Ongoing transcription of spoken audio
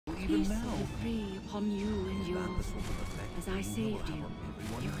even now. Free upon you and yours. As I saved you,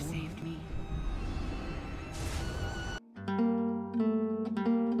 you saved me.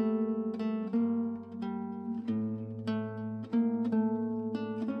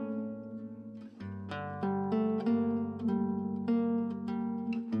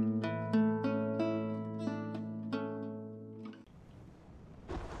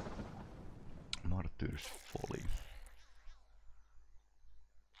 Martyrsfolly.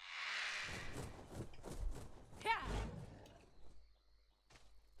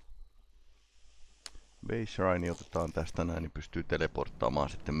 Shrine otetaan tästä näin, niin pystyy teleporttaamaan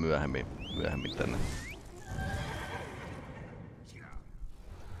sitten myöhemmin tänne.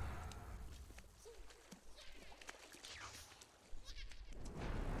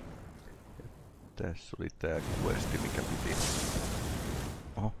 Tässä oli tää questi, mikä piti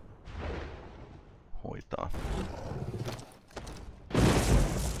hoitaa.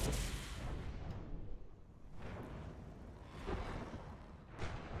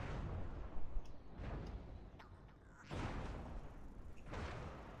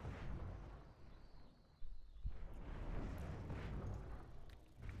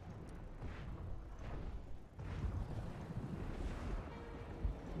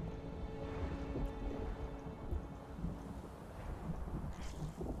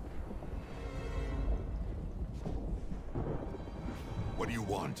 What do you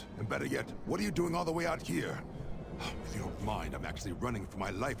want? And better yet, what are you doing all the way out here? If you don't mind, I'm actually running for my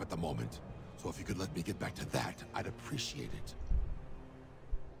life at the moment. So if you could let me get back to that, I'd appreciate it.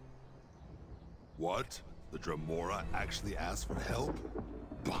 What? The Dremora actually asked for help?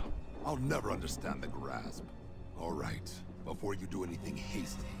 Bah, I'll never understand the grasp. All right, before you do anything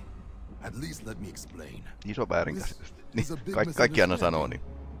hasty, at least let me explain. Iso väärinkäsitys. Niin, kaikki aina sanoo niin.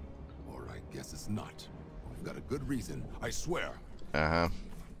 All right, guess it's not. You've got a good reason, I swear.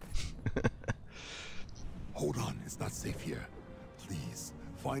 Hold on, it's not safe here. Please,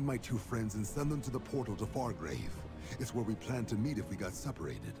 find my two friends and send them to the portal to Fargrave. It's where we plan to meet if we got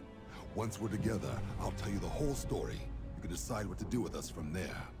separated. Once we're together, I'll tell you the whole story. You can decide what to do with us from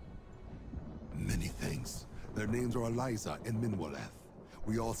there. Many thanks. Their names are Eliza and Minwaleth.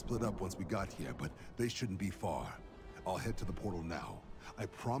 We all split up once we got here, but they shouldn't be far. I'll head to the portal now. I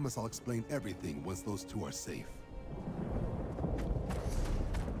promise I'll explain everything once those two are safe.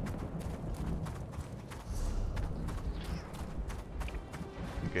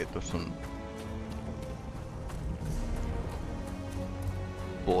 Okei, tossa on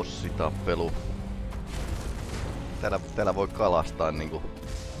bossitappelu. Täällä voi kalastaa niinku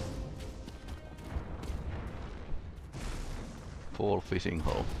Fall Fishing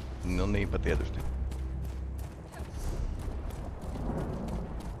Hole. No niinpä tietysti.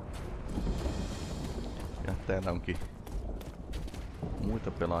 Ja täällä onkin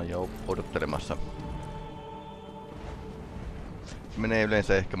muita pelaajia odottelemassa. Se menee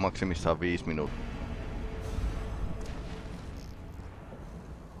yleensä ehkä maksimissaan 5 minuuttia.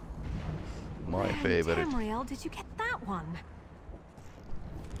 My favorite.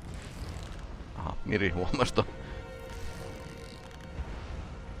 Aha, Miri huomasi ton.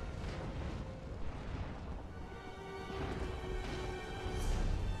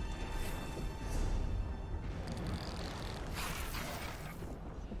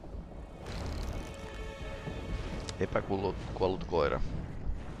 Epäkuollut koira.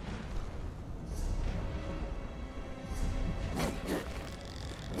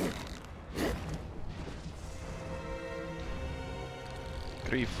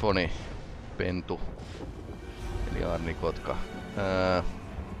 Griffoni, pentu, eli arnikotka.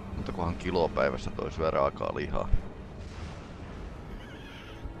 Montakohan kiloa päivässä toi syö raakaa lihaa?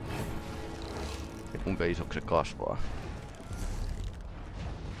 Ja kuinka isoksi se kasvaa?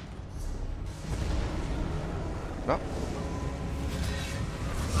 No.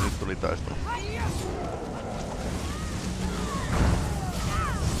 Nyt tuli taistelu.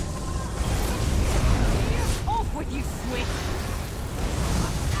 Off with you, Swift!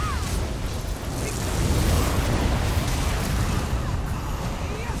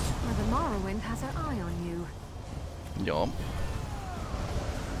 Mother Morrowind has her eye on you. Joo.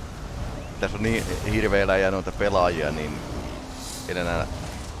 Tässä on niin hirveellä ja noita pelaajia, niin ei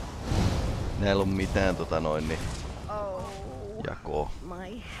näillä on mitään niin jakoa.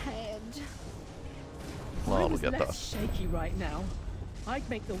 Lauluja taas.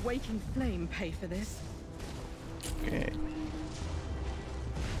 Okei.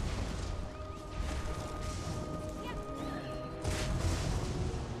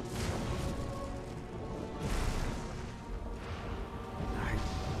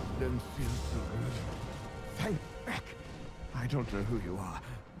 Don't feel so good. Thank heck. I don't know who you are,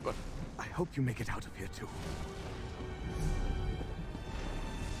 But I hope you make it out of here too.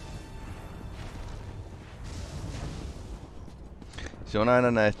 Se on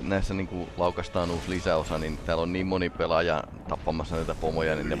aina näissä niinku laukastaan uusi lisäosa, niin täällä on niin moni pelaaja tappamassa näitä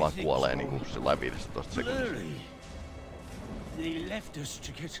pomoja, niin ne vaan kuolee niinku sellainen 15 sekunnissa. They left us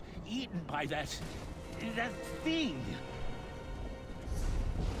to get eaten by that thing.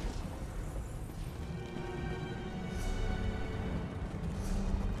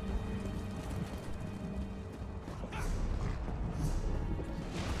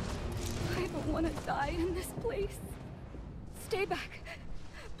 I don't want to die in this place. Stay back.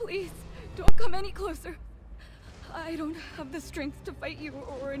 Please, don't come any closer. I don't have the strength to fight you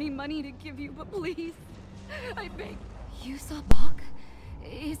or any money to give you, but please, I beg. You saw Bach?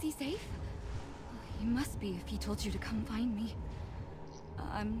 Is he safe? He must be if he told you to come find me.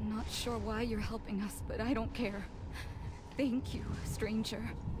 I'm not sure why you're helping us, but I don't care. Thank you, stranger.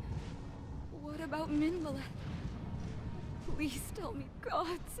 What about Minwaleth? Please tell me,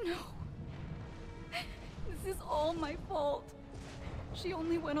 gods, no. This is all my fault. She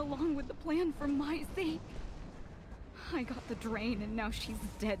only went along with the plan for my sake. I got the drain and now she's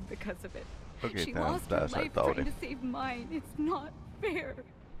dead because of it. Okay, she lost her life trying to save mine. It's not fair.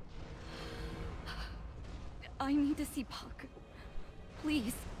 I need to see Puck.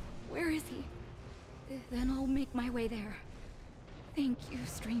 Please, where is he? Then I'll make my way there. Thank you,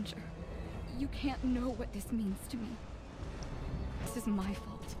 stranger. You can't know what this means to me. This is my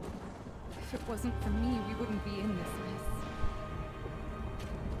fault. If it wasn't for me, we wouldn't be in this mess.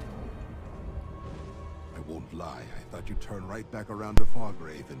 I won't lie, I thought you'd turn right back around to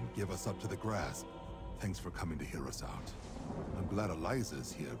Fargrave and give us up to the grasp. Thanks for coming to hear us out. I'm glad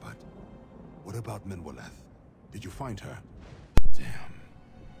Eliza's here, but what about Minwaleth? Did you find her? Damn.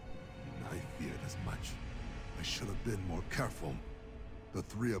 I feared as much. I should have been more careful. The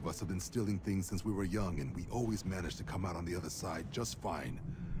three of us have been stealing things since we were young, and we always managed to come out on the other side just fine.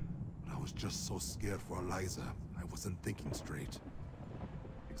 But I was just so scared for Eliza, I wasn't thinking straight.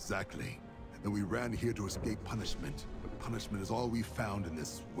 Exactly. Then we ran here to escape punishment, but punishment is all we found in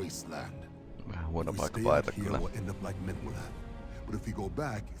this wasteland. If we stay out here, we'll end up like Minwaleth. But if we go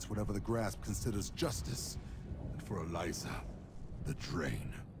back, it's whatever the grasp considers justice. And for Eliza, the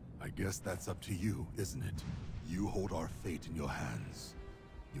drain. I guess that's up to you, isn't it? You hold our fate in your hands.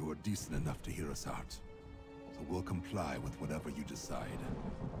 You are decent enough to hear us out. So we'll comply with whatever you decide.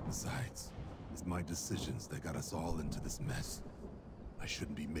 Besides, it's my decisions that got us all into this mess. I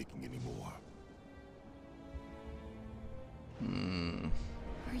shouldn't be making any more.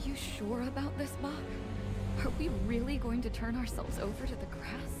 Are you sure about this, Bach? Are we really going to turn ourselves over to the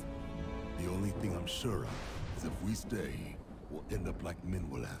grass? The only thing I'm sure of is if we stay, we'll end up like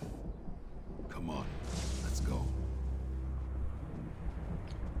Minwaleth. Come on, let's go.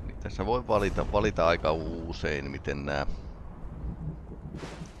 Niin tässä voi valita aika usein, miten nämä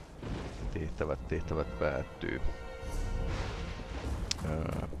tehtävät päättyy.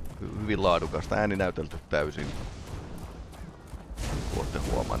 Hyvin laadukasta, ääni näytelty täysin. Olette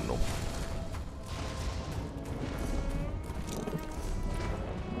huomannut.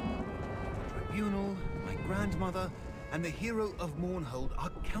 Tribunal, my grandmother, and the hero of Mournhold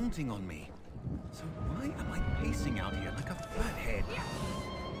are counting on me. So why am I pacing out here like a flathead?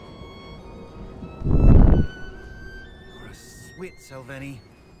 You're a swit, Selveni.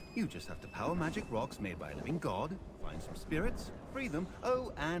 You just have to power magic rocks made by a living god, find some spirits, free them,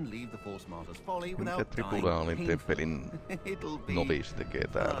 oh, and leave the Force Martyr's folly without dying painfully. It'll be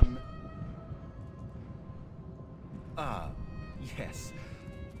fun. Yes.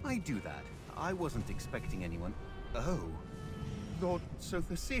 I do that. I wasn't expecting anyone. Oh. Lord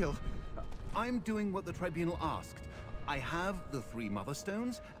Sothasil. I'm doing what the Tribunal asked. I have the 3 Mother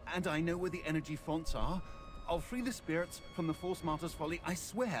Stones, and I know where the energy fonts are. I'll free the spirits from the Force Martyr's folly, I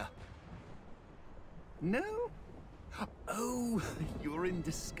swear. No? Oh, you're in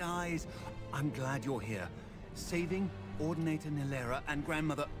disguise. I'm glad you're here. Saving Ordinator Nilera and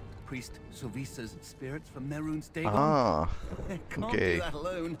Grandmother Priest Sylvisa's spirits from Merun's Dagon. Can't do that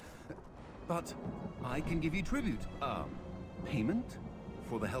alone. But I can give you tribute. Payment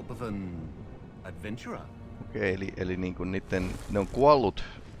for the help of an adventurer. Okei, eli niinku ne on kuollut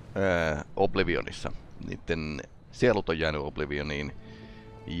Oblivionissa. Niiden sielut on jäänyt Oblivioniin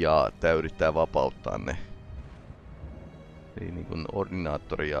ja tää yrittää vapauttaa ne. Eli niinku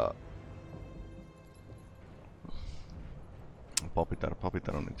Ordinaattori ja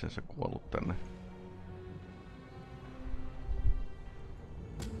Papitar on itse asiassa kuollut tänne.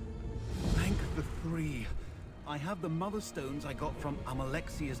 Thank the 3. I have the Mother Stones I got from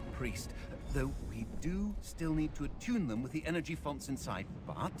Amalexia's priest. Though we do still need to attune them with the energy fonts inside.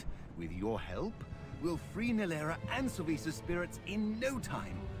 But with your help, we'll free Nilera and Silvisa's spirits in no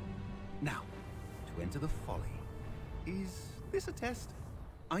time. Now, to enter the folly. Is this a test?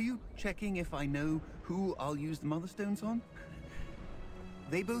 Are you checking if I know who I'll use the Mother Stones on?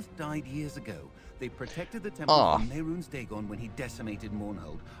 They both died years ago. They protected the temple from Mehrunes Dagon when he decimated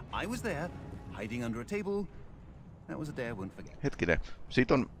Mournhold. I was there, hiding under a table. That was a day I won't forget. Hetkinen,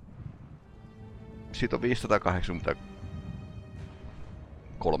 siitä on 583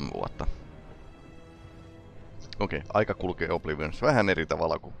 vuotta. Okei, aika kulkee Oblivionissa vähän eri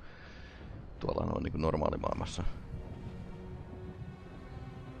tavalla kuin tuolla noin niin kuin normaalimaailmassa.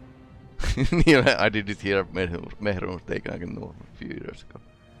 I didn't hear Mehrunes Dagon a few years ago.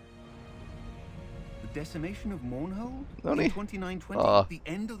 The decimation of Mournhold? No in niin. 2920? The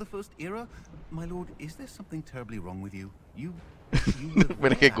end of the First Era? My lord, is there something terribly wrong with you? You were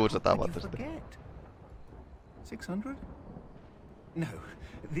Melkein there. 600 How vuotta could you sitten. forget? 600? No,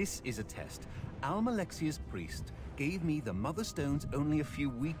 this is a test. Almalexia's priest gave me the Mother Stones only a few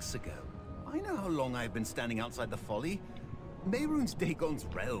weeks ago. I know how long I've been standing outside the folly. Mehrunes Dagon's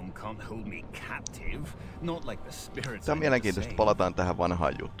realm can't hold me captive, not like the spirits. Tämä on mielenkiintoista, palataan tähän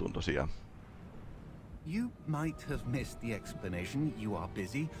vanhaan juttuun tosiaan. You might have missed the explanation. You are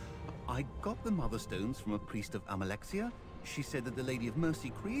busy. I got the Mother Stones from a priest of Almalexia. She said that the Lady of Mercy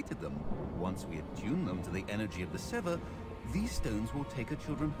created them. Once we attune them to the energy of the Sever, these stones will take her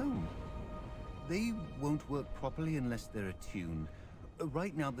children home. They won't work properly unless they're attuned.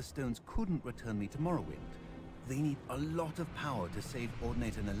 Right now, the stones couldn't return me to Morrowind. They need a lot of power to save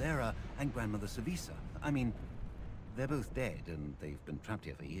Ordinator Nilera and Grandmother Silvisa. I mean, they're both dead, and they've been trapped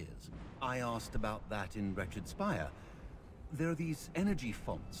here for years. I asked about that in Wretched Spire. There are these energy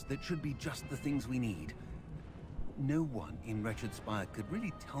fonts that should be just the things we need. No one in Wretched Spire could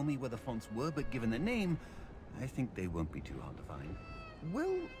really tell me where the fonts were, but given the name, I think they won't be too hard to find.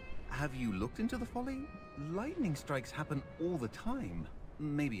 Well, have you looked into the folly? Lightning strikes happen all the time.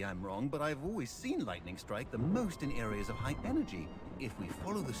 Maybe I'm wrong, but I've always seen lightning strike the most in areas of high energy. If we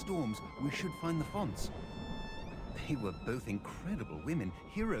follow the storms, we should find the fonts. They were both incredible women,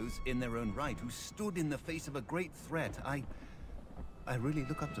 heroes in their own right, who stood in the face of a great threat. I really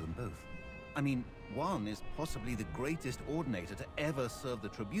look up to them both. I mean, one is possibly the greatest ordinator to ever serve the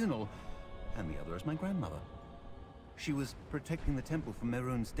tribunal, and the other is my grandmother. She was protecting the temple from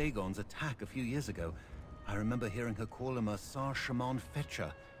Mehrunes Dagon's attack a few years ago. I remember hearing her call him a Sar Shaman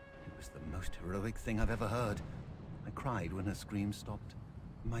Fetcher. It was the most heroic thing I've ever heard. I cried when her screams stopped.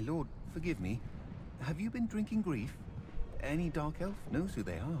 My lord, forgive me. Have you been drinking grief? Any Dark Elf knows who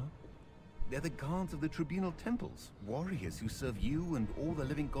they are. They're the guards of the tribunal temples, warriors who serve you and all the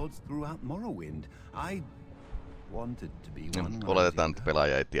living gods throughout Morrowind. I wanted to be one. Oletetaan, että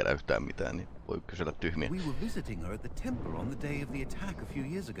pelaaja ei tiedä yhtään mitään, niin voi kysellä tyhmiä. We were visiting her at the temple on the day of the attack a few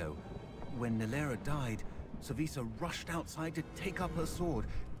years ago. When Nilera died, Silvisa rushed outside to take up her sword.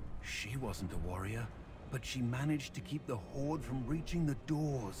 She wasn't a warrior, but she managed to keep the Horde from reaching the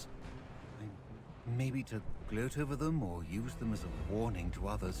doors. Maybe to gloat over them or use them as a warning to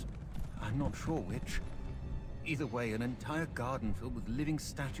others. I'm not sure which. Either way, an entire garden filled with living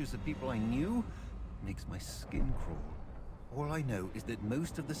statues of people I knew makes my skin crawl. All I know is that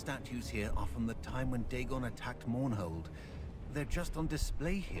most of the statues here are from the time when Dagon attacked Mournhold. They're just on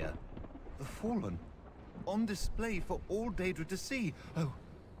display here. The Fallen. On display for all Daedra to see. Oh,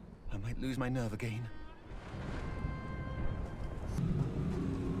 I might lose my nerve again.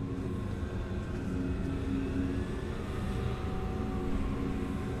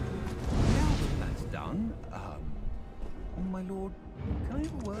 Now that that's done, my lord, can I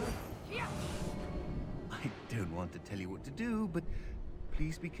have a word? I don't want to tell you what to do, but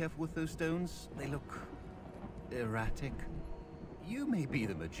please be careful with those stones. They look erratic. You may be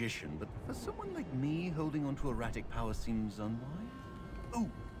the magician, but for someone like me, holding on to erratic power seems unwise. Oh,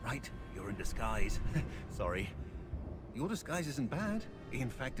 right, you're in disguise. Sorry. Your disguise isn't bad. In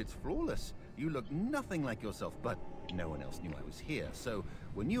fact, it's flawless. You look nothing like yourself, but no one else knew I was here. So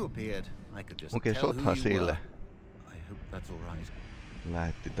when you appeared, I could just tell who you were. I hope that's all right.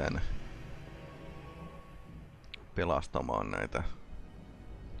 Lähetti tänne pelastamaan näitä.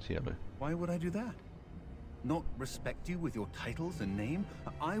 Siellä. Why would I do that? Not respect you with your titles and name?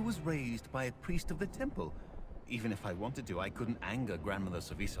 I was raised by a priest of the temple. Even if I wanted to, I couldn't anger Grandmother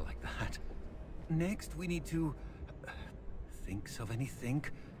Silvisa like that. Next, we need to...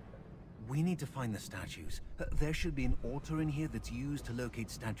 think. We need to find the statues. There should be an altar in here that's used to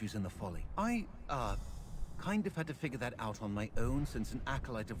locate statues in the folly. I, kind of had to figure that out on my own since an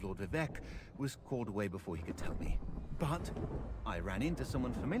acolyte of Lord Vivek was called away before he could tell me. But I ran into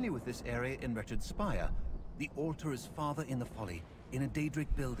someone familiar with this area in Wretched Spire. The altar is farther in the folly, in a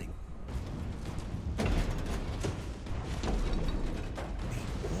Daedric building. The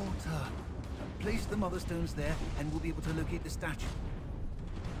altar. Place the mother stones there, and we'll be able to locate the statue.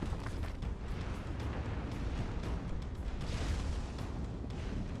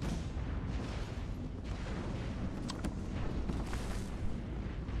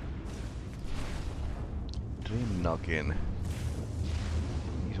 Rinnakin.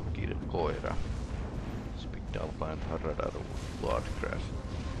 Iso koira. Speak Alpine Radar Bloodgrass.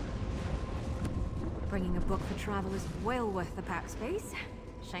 Bringing a book for travel is well worth the pack space.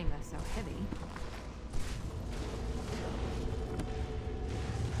 Shame they're so heavy.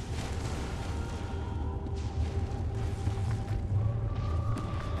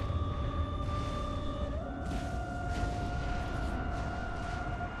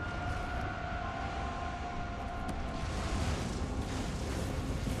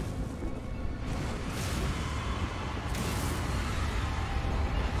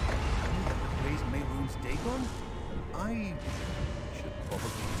 I should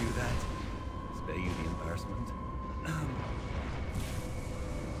probably do that. Spare you the embarrassment.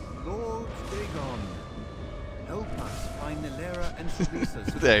 Lord Dagon, help us find Nilera and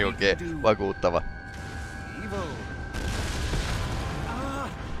Sivisa so Se ei that we oikein can do vakuuttava. evil. Ah,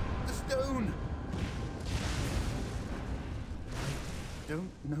 the stone. I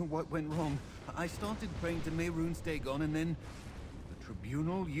don't know what went wrong. I started praying to Mehrunes Dagon and then the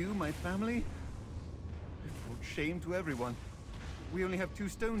tribunal, you, my family. Shame to everyone. We only have 2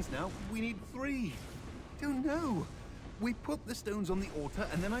 stones now. We need 3. Don't know. We put the stones on the altar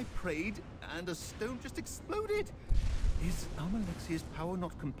and then I prayed and a stone just exploded. Is Almalexia's power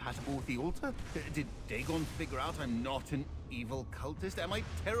not compatible with the altar? Did Dagon figure out I'm not an evil cultist? Am I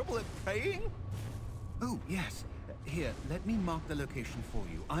terrible at praying? Oh, yes. Here, let me mark the location for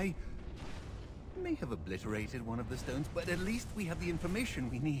you. I may have obliterated one of the stones, but at least we have the information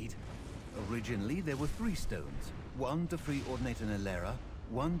we need. Originally, there were 3 stones. 1 to free Ordinator Nilera,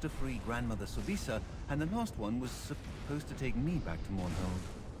 1 to free Grandmother Sivisa, and the last one was supposed to take me back to Mournhold.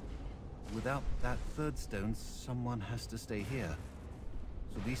 Without that 3rd stone, someone has to stay here.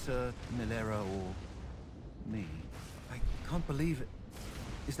 Sivisa, Nilera, or me. I can't believe it.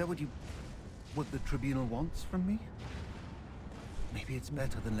 Is that what the Tribunal wants from me? Maybe it's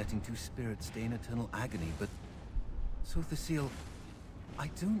better than letting 2 spirits stay in eternal agony, but Sothisiel, I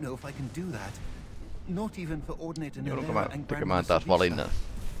don't know if I can do that. Not even for Ordinator Nilera and Grandmother Sivisa.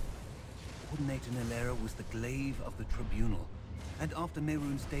 Ordinator Nilera was the glaive of the Tribunal. And after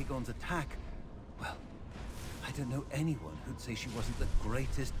Mehrunes Dagon's attack, well, I don't know anyone who'd say she wasn't the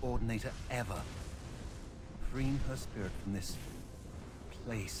greatest Ordinator ever. Freeing her spirit from this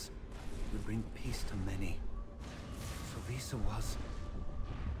place would bring peace to many. Sivisa was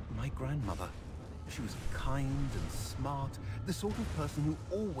my grandmother. She was kind and smart, the sort of person who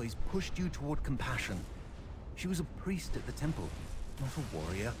always pushed you toward compassion. She was a priest at the temple, not a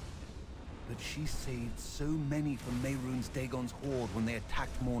warrior. But she saved so many from Mehrunes Dagon's horde when they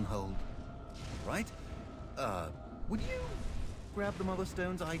attacked Mournhold. Right? Would you grab the Mother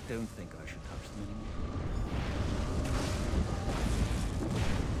Stones? I don't think I should touch them anymore.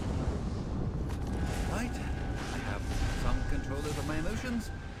 Right? I have some control over my emotions.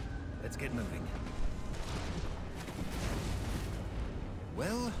 Let's get moving.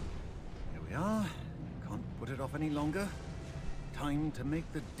 Well, here we are. Can't put it off any longer. Time to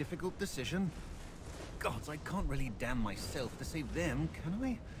make the difficult decision. Gods, I can't really damn myself to save them, can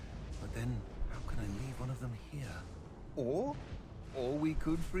I? But then, how can I leave one of them here? Or we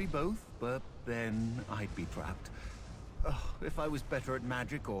could free both, but then I'd be trapped. If I was better at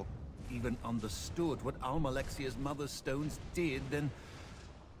magic, or even understood what Almalexia's mother's stones did, then...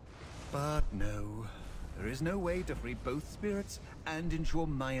 But no. There is no way to free both spirits and ensure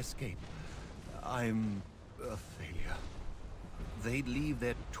my escape. I'm a failure. They'd leave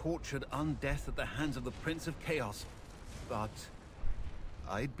their tortured undeath at the hands of the Prince of Chaos. But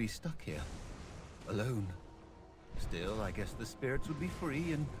I'd be stuck here, alone. Still, I guess the spirits would be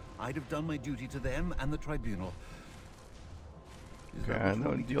free, and I'd have done my duty to them and the Tribunal.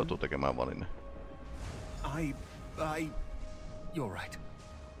 No, joutuu tekemään valinnan. You're right.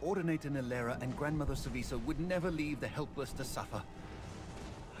 Ordinator Nilera and Grandmother Sivisa would never leave the helpless to suffer.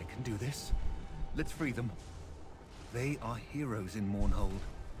 I can do this. Let's free them. They are heroes in Mournhold.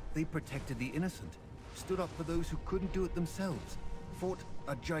 They protected the innocent, stood up for those who couldn't do it themselves, fought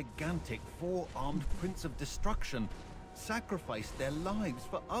a gigantic 4-armed Prince of Destruction, sacrificed their lives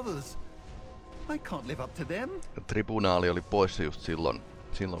for others. I can't live up to them. Tribunaali oli poissa just silloin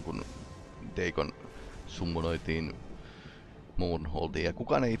kun Dagon summonoitiin Mournholdin, ja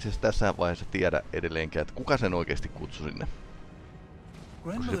kukaan ei itse asiassa tässä vaiheessa tiedä edelleenkään, että kuka sen oikeasti kutsui sinne.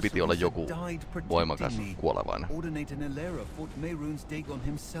 Koska se piti olla joku voimakas kuolevainen.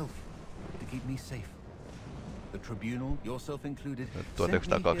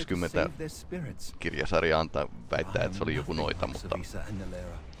 1920 kirjasarja antaa väittää, että se oli joku noita, mutta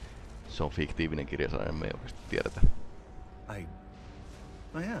se on fiktiivinen kirjasarja, me ei oikeasti tiedetä. I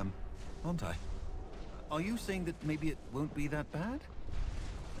am, aren't I? Are you saying that maybe it won't be that bad?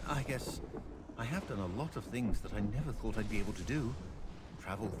 I guess I have done a lot of things that I never thought I'd be able to do.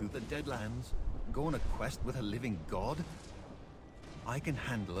 Travel through the Deadlands, go on a quest with a living god. I can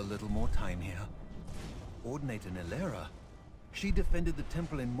handle a little more time here. Ordinator Nilera, she defended the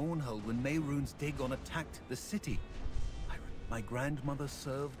temple in Mournhold when Mehrunes Dagon attacked the city. My grandmother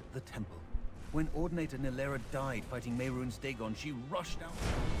served the temple. When Ordinator Nilera died fighting Mehrunes Dagon, she rushed out.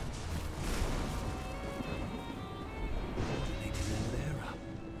 Ordinator Nilera,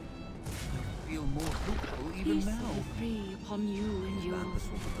 I feel more hopeful even Peace now. be free upon you and yours.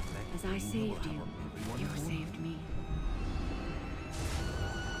 As I saved you, you saved me.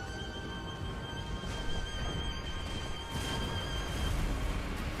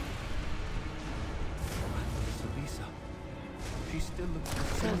 She still looks the So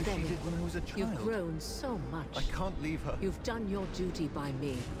same as she then, did when I was a child. you've grown so much. I can't leave her. You've done your duty by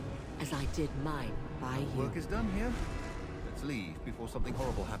me, as I did mine by you. Work is done here. Let's leave before something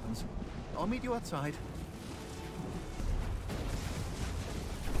horrible happens. I'll meet you outside.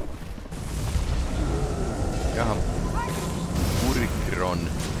 Jaha. Urikron.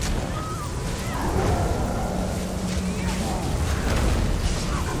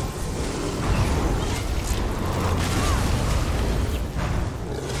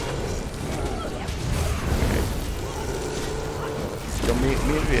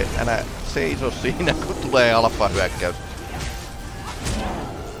 Mirvi, älä seiso siinä, kun tulee alfa-hyökkäys.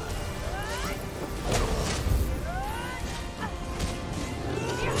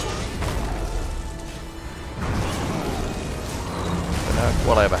 Nää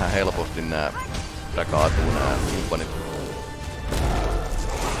kuolee vähän helposti, nää kaatuu nää kumppanit.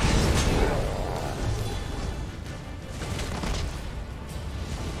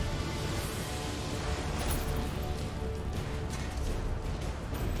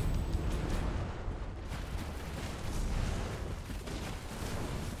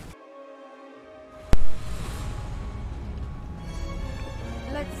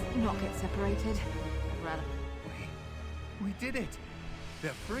 Not get separated. Rather. We did it! They're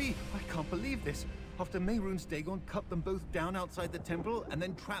free! I can't believe this! After Mehrunes Dagon cut them both down outside the temple and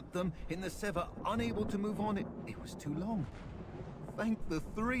then trapped them in the Sever, unable to move on, it was too long. Thank the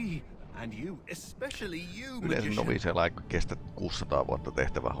three! And you, especially you, Yleensä magician! noviseilla ei kestä 600 vuotta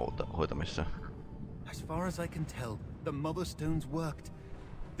tehtävän hoitamisessa. As far as I can tell, the Mother Stones worked.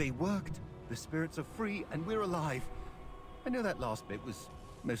 They worked. The spirits are free and we're alive. I know that last bit was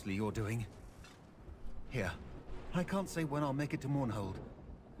mostly your doing. Here, I can't say when I'll make it to Mournhold.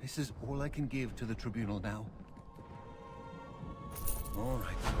 This is all I can give to the Tribunal now. All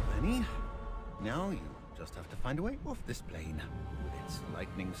right, Benny. Now you just have to find a way off this plane. With its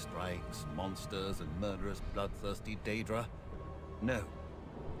lightning strikes, monsters, and murderous, bloodthirsty Daedra. No.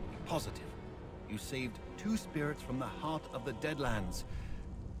 Be positive. You saved 2 spirits from the heart of the Deadlands.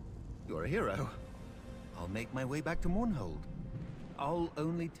 You're a hero. I'll make my way back to Mournhold. I'll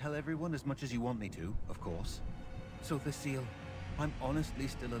only tell everyone as much as you want me to, of course. So, Thesile, I'm honestly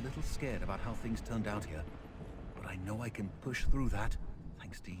still a little scared about how things turned out here. But I know I can push through that,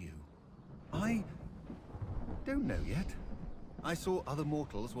 thanks to you. I don't know yet. I saw other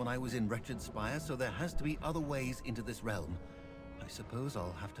mortals when I was in Wretched Spire, so there has to be other ways into this realm. I suppose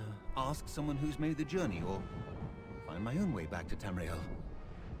I'll have to ask someone who's made the journey, or find my own way back to Tamriel.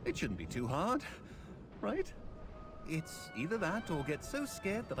 It shouldn't be too hard, right? It's either that or get so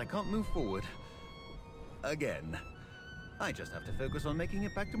scared that I can't move forward. Again. I just have to focus on making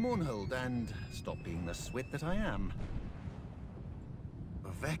it back to Mournhold and stop being the swit that I am.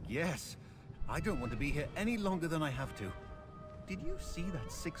 Vec, yes. I don't want to be here any longer than I have to. Did you see that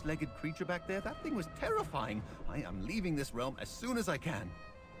 6-legged creature back there? That thing was terrifying. I am leaving this realm as soon as I can.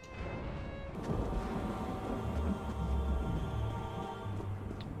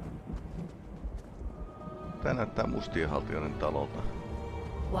 Tää näyttää mustien haltijoiden talolta.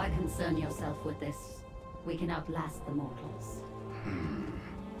 Why concern yourself with this? We can outlast the mortals.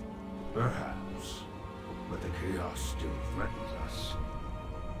 Perhaps, but the chaos still threatens us.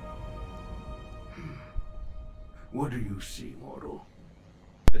 What do you see, mortal?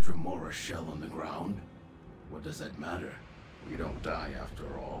 The Tremora shell on the ground? What does that matter? We don't die after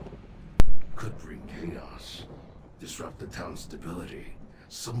all. Could bring chaos. disrupt the town's stability.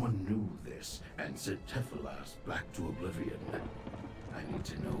 Someone knew this and sent Tephalas back to oblivion. I need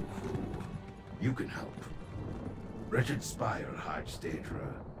to know who. You can help. Wretched Spire hides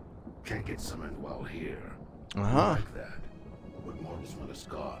Daedra. Can't get summoned while here. Like that. But Mortisman is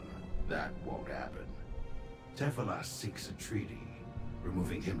gone. That won't happen. Tephalas seeks a treaty.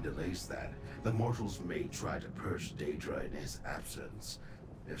 Removing him delays that. The mortals may try to purge Daedra in his absence.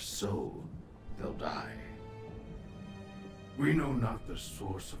 If so, they'll die. We know not the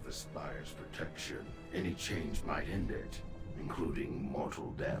source of the Spire's protection. Any change might end it, including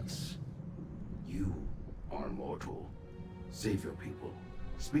mortal deaths. You are mortal. Save your people.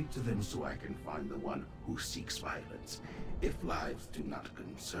 Speak to them so I can find the one who seeks violence. If lives do not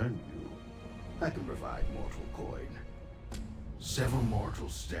concern you, I can provide mortal coin. Several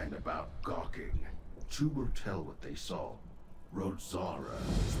mortals stand about gawking. Two will tell what they saw. Rodzara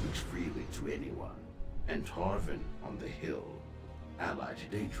speaks freely to anyone. And Tarvin on the hill, allied to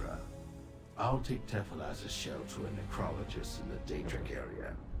Daedra. I'll take Tephalas' shell to a necrologist in the Daedric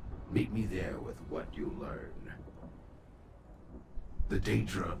area. Meet me there with what you learn. The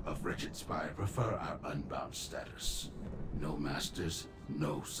Daedra of Wretched Spire prefer our unbound status. No masters,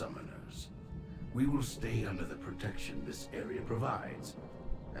 no summoners. We will stay under the protection this area provides,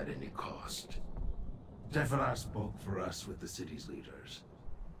 at any cost. Tephalas spoke for us with the city's leaders.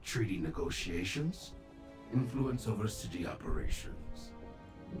 Treaty negotiations, influence over city operations.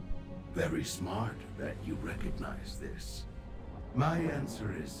 Very smart that you recognize this. My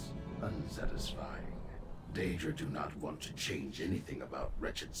answer is unsatisfying. Daedra do not want to change anything about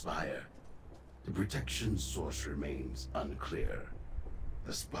Wretched Spire. The protection source remains unclear.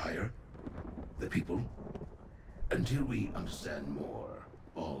 The Spire? The people? Until we understand more,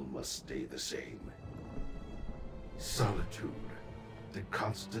 all must stay the same. Solitude. The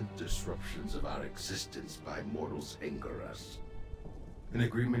constant disruptions of our existence by mortals anger us. An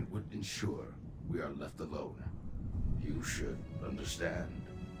agreement would ensure we are left alone. You should understand.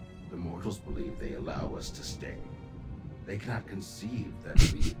 The mortals believe they allow us to stay. They cannot conceive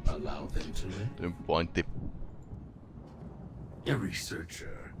that we allow them to live. Pointti. A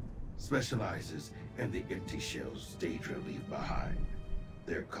researcher specializes in the empty shells Daedra leave behind.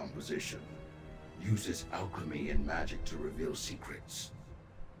 Their composition uses alchemy and magic to reveal secrets.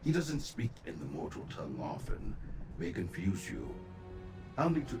 He doesn't speak in the mortal tongue often. May confuse you.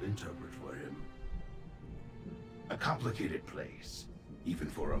 I'll need to interpret for him. A complicated place, even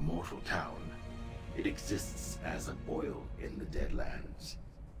for a mortal town. It exists as a boil in the Deadlands.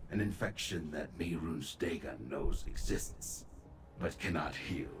 An infection that Mehrunes Dagon knows exists, but cannot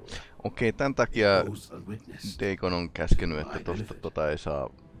heal. Okei, tämän takia Dagon on käskenyt, että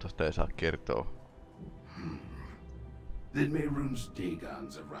tosta ei saa kertoa. Did Mehrunes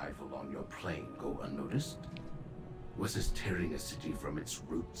Dagon's arrival on your plane go unnoticed? Was his tearing a city from its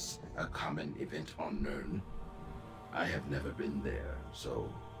roots a common event on Nirn? I have never been there, so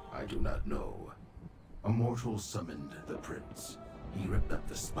I do not know. A mortal summoned the prince. He ripped up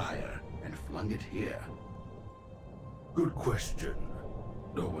the spire and flung it here. Good question.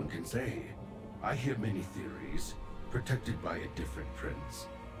 No one can say. I hear many theories, protected by a different prince.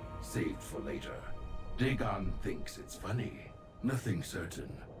 Saved for later. Dagon thinks it's funny. Nothing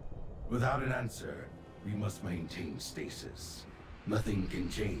certain. Without an answer, we must maintain stasis. Nothing can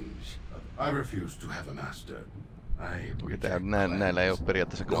change. I refuse to have a master. Näillä ei ole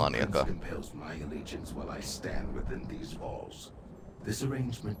periaatteessa klaaniakaan. Compels my allegiance while I stand within these walls. This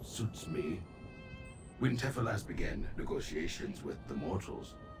arrangement suits me. When Tephalas began negotiations with the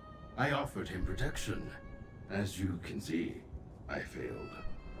mortals, I offered him protection. As you can see, I failed.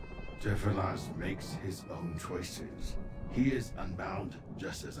 Tephalas makes his own choices. He is unbound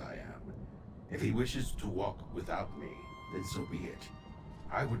just as I am. If he wishes to walk without me, then so be it.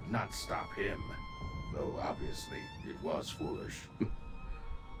 I would not stop him. Though obviously it was foolish.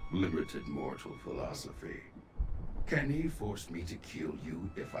 Limited mortal philosophy. Can he force me to kill you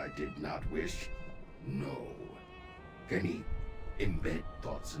if I did not wish? No. Can he embed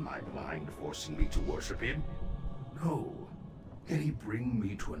thoughts in my mind, forcing me to worship him? No. Can he bring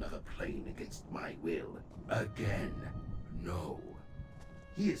me to another plane against my will? Again? No.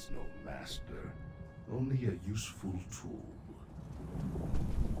 He is no master, only a useful tool.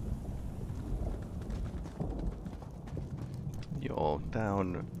 Joo, tää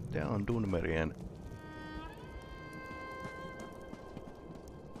on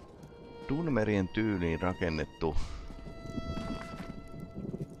Dunmerien tyyliin rakennettu.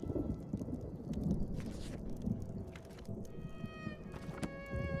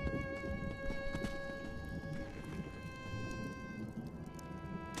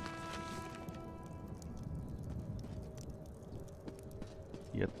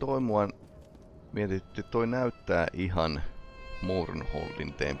 toi mua mietitti, toi näyttää ihan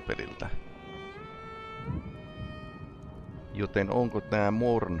Mournholdin temppeliltä. Joten onko tää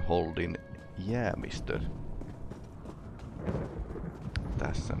Mournholdin jäämistö?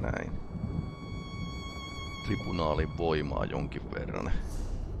 Tässä näin. Tribunaalin voimaa jonkin verran.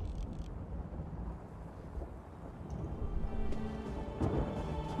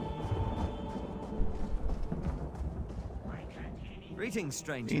 Greetings,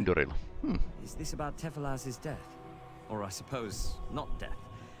 stranger. Indorilla. Is this about Tefelas's death? Or I suppose, not death.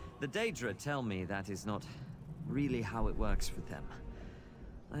 The Daedra tell me that is not really how it works with them.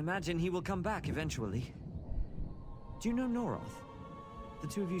 I imagine he will come back eventually. Do you know Noroth? The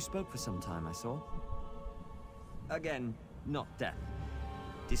two of you spoke for some time, I saw. Again, not death.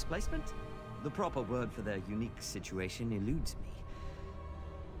 Displacement? The proper word for their unique situation eludes me.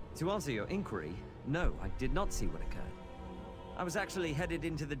 To answer your inquiry, no, I did not see what occurred. I was actually headed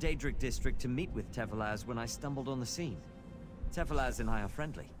into the Daedric district to meet with Tefelas when I stumbled on the scene. Tefelas and I are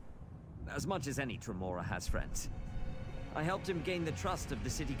friendly. As much as any Tremora has friends. I helped him gain the trust of the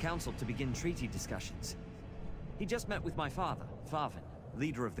city council to begin treaty discussions. He just met with my father, Farvin,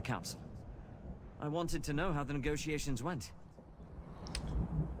 leader of the council. I wanted to know how the negotiations went.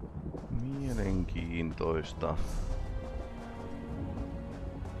 Mielenkiintoista.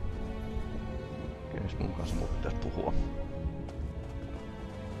 Kenes mun kanssa mun pitäis puhua?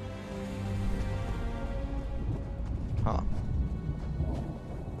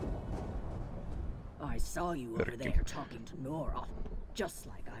 I saw you over there talking to Nora, just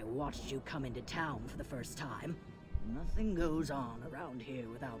like I watched you come into town for the first time. Nothing goes on around here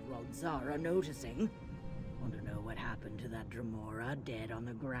without Rodzara noticing. Want to know what happened to that Dremora dead on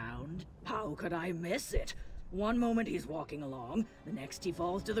the ground? How could I miss it? One moment he's walking along, the next he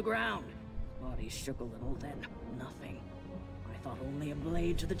falls to the ground. Body shook a little, then nothing. I thought only a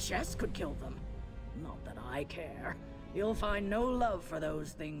blade to the chest could kill them. Not that I care. You'll find no love for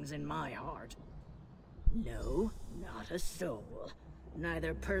those things in my heart. No, not a soul.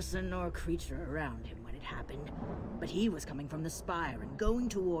 Neither person nor creature around him when it happened. But he was coming from the spire and going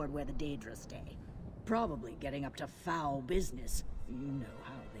toward where the Daedra stay. Probably getting up to foul business. You know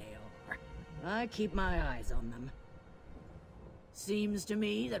how they are. I keep my eyes on them. Seems to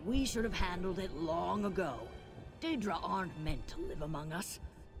me that we should have handled it long ago. Daedra aren't meant to live among us.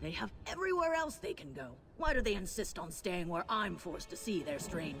 They have everywhere else they can go. Why do they insist on staying where I'm forced to see their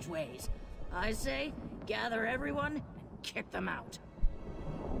strange ways? I say, gather everyone and kick them out.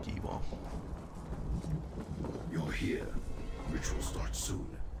 Kiva. You're here. Ritual starts soon.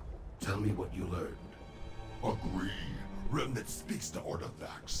 Tell me what you learned. Agree. Remnant speaks to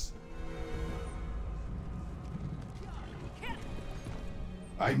artifacts.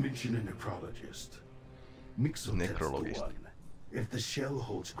 I mentioned a necrologist. Necrologist. The one. If the shell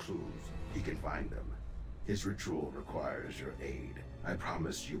holds clues, he can find them. His ritual requires your aid. I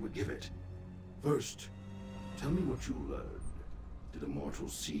promised you would give it. First, tell me what you learned. Did the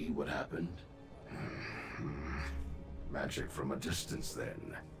mortals see what happened? Magic from a distance,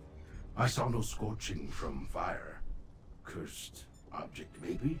 then. I saw no scorching from fire. Cursed object,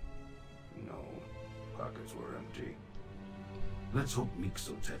 maybe? No, pockets were empty. Let's hope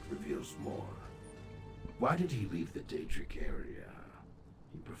Mixotet reveals more. Why did he leave the Daedric area?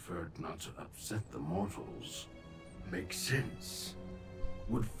 He preferred not to upset the mortals. Makes sense.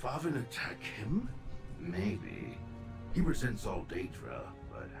 Would Favin attack him? Maybe. He resents all Daedra,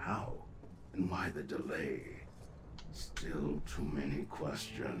 but how? And why the delay? Still too many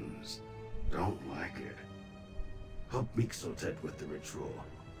questions. Don't like it. Help Mixotet with the ritual.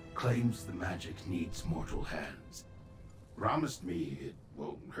 Claims the magic needs mortal hands. Promised me it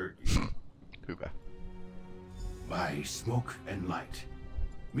won't hurt you. Hyvä. By smoke and light.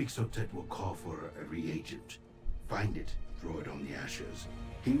 Mixotet will call for a reagent. Find it, throw it on the ashes.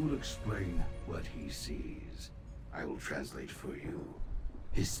 He will explain what he sees. I will translate for you.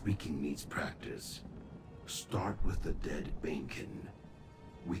 His speaking needs practice. Start with the dead Bainkin.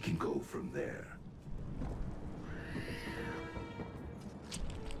 We can go from there.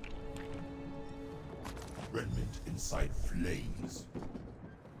 Remnant inside flames.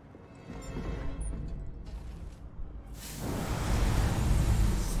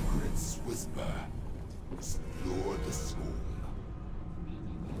 Secrets whisper. Explore the school.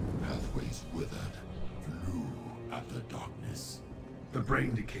 Pathways withered. Flew after darkness. The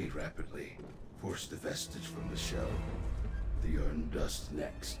brain decayed rapidly. Forced the vestige from the shell. The urn dust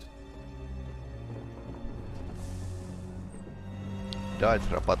next.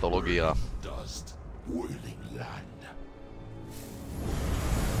 Daedra-patologiaa. Dust. Whirling land.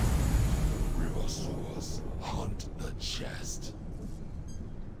 River source haunt the chest.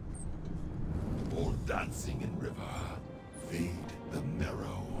 all dancing in river. Fade the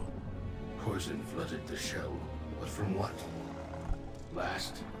marrow. Poison flooded the shell, but from what?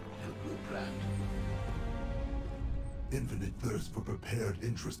 Last, the blue plant. Infinite thirst for prepared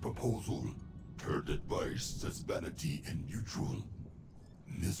interest proposal. Turned advice as vanity and neutral.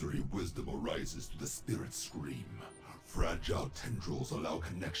 Misery wisdom arises to the spirit scream. Fragile tendrils allow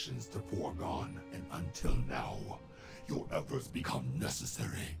connections to foregone, and until now, your efforts become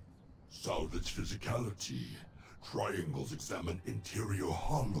necessary. Salvage physicality. Triangles examine interior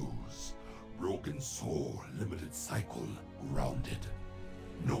hollows. Broken soul, limited cycle, grounded.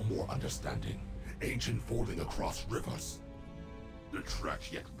 No more understanding. Ancient folding across rivers. The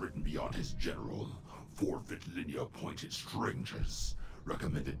track yet written beyond his general. Forfeit linear pointed strangers.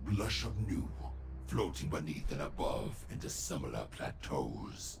 Recommended blush of new. Floating beneath and above into similar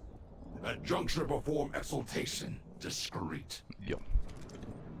plateaus. At juncture perform exaltation. Discreet. Joo.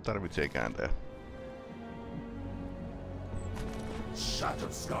 Tarvitsee kääntää.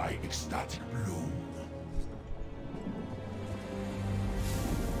 Shattered sky ecstatic bloom.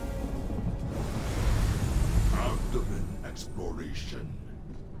 Abdomen exploration.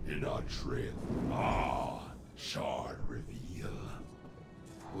 In our trail. Shard reveal.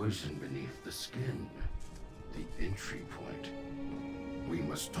 Poison beneath the skin. The entry point. We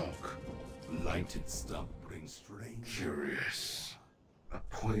must talk. Lighted stump brings strange. Curious. A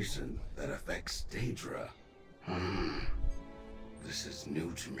poison that affects Daedra. This is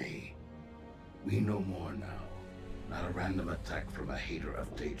new to me. We know more now. Not a random attack from a hater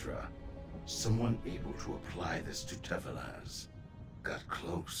of Daedra. Someone able to apply this to Tefilaz. Got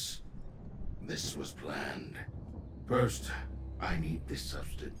close. This was planned. First, I need this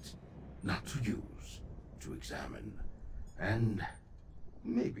substance. Not to use, to examine. And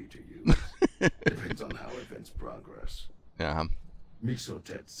maybe to use. Depends on how events progress. Jaha.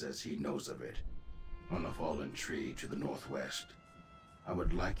 Mixotet says he knows of it. On a fallen tree to the northwest. I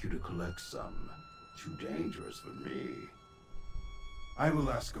would like you to collect some. Too dangerous for me. I will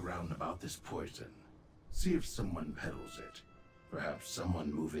ask around about this poison. See if someone peddles it. Perhaps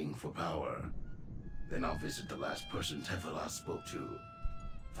someone moving for power. Then I'll visit the last person Tefilaz spoke to.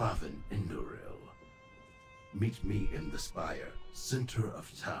 Fathin Indoril. Meet me in the spire, center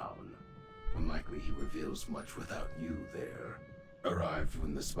of town. Unlikely he reveals much without you there. Arrived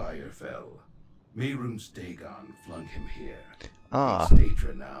when the spire fell. Meirun's Dagon flung him here. It's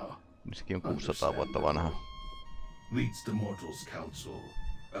Daedra now. Sekin on 600 vuotta vanha. Leads the Mortals Council.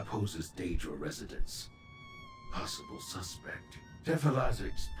 Opposes Daedra residents. Possible suspect. Tefilaz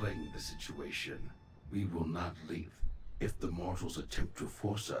explained the situation. We will not leave. If the Mortals attempt to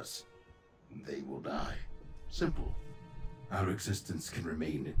force us, they will die. Simple. Our existence can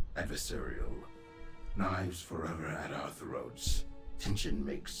remain adversarial. Knives forever at our throats. Tension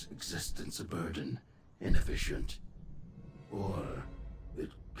makes existence a burden, inefficient. Or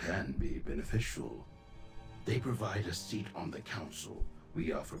it can be beneficial. They provide a seat on the council.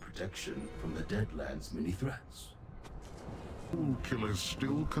 We offer protection from the Deadlands' many threats. Killers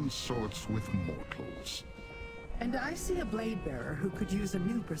still consorts with mortals. And I see a blade bearer who could use a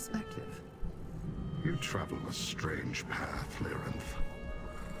new perspective. You travel a strange path, Lyrinth.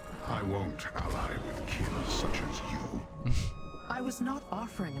 I won't ally with kin such as you. I was not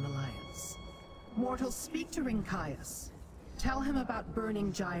offering an alliance. Mortals, speak to Rincaius. Tell him about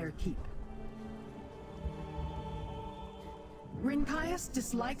burning Gyre Keep. Rincaius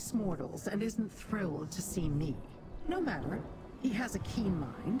dislikes mortals and isn't thrilled to see me. No matter. He has a keen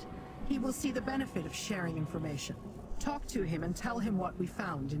mind. He will see the benefit of sharing information. Talk to him and tell him what we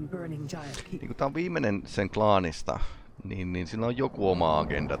found in burning Gyre Keep. Niin, tää on viimeinen sen klaanista, niin sillä on joku oma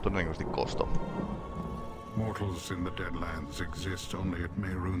agenda, todennäköisesti kosto. Mortals in the Deadlands exist only at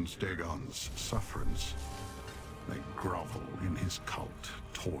Meirun's Dagon's sufferance. They grovel in his cult,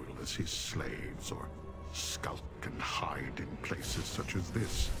 toil as his slaves, or skulk and hide in places such as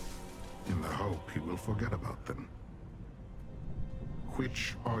this, in the hope he will forget about them.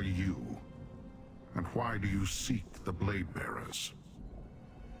 Which are you? And why do you seek the Blade Bearers?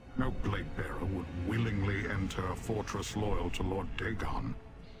 No Blade Bearer would willingly enter a fortress loyal to Lord Dagon.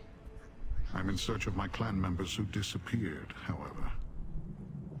 I'm in search of my clan members who disappeared, however.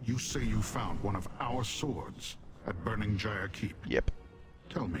 You say you found one of our swords at Burning Gyre Keep. Yep.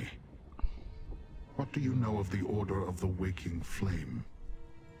 Tell me, what do you know of the Order of the Waking Flame?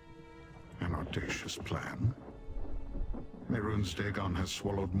 An audacious plan? Meirun's Dagon has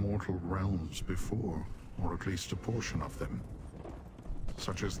swallowed mortal realms before, or at least a portion of them.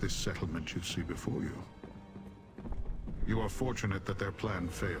 Such as this settlement you see before you. You are fortunate that their plan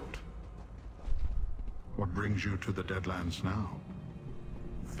failed. What brings you to the Deadlands now?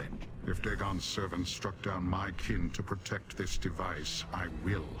 Vengeance. If Dagon's servants struck down my kin to protect this device, I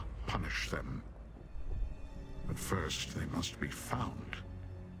will punish them. But first, they must be found.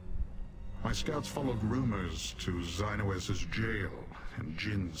 My scouts followed rumors to Xynoes's jail and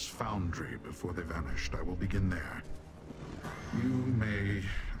Jin's foundry before they vanished. I will begin there. You may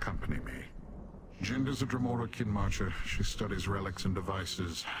accompany me. Jin is a Dremora kin marcher. She studies relics and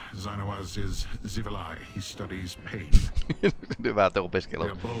devices. Xynoes is Zivilai. He studies pain. They are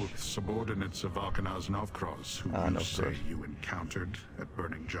both subordinates of Valkanaz Novkroz, who you say you encountered at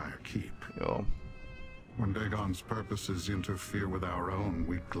Burning Gyre Keep. Joo. When Dagon's purposes interfere with our own,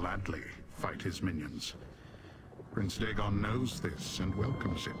 we gladly fight his minions. Prince Dagon knows this and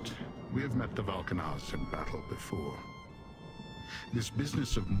welcomes it. We have met the Valkanaz in battle before. This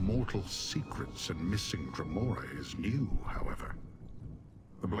business of mortal secrets and missing Dremora is new, however.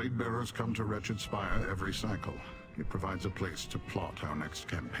 The Blade Bearers come to Wretched Spire every cycle. It provides a place to plot our next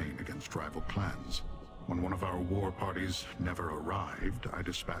campaign against rival clans. When one of our war parties never arrived, I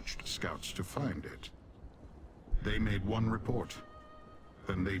dispatched scouts to find it. They made one report.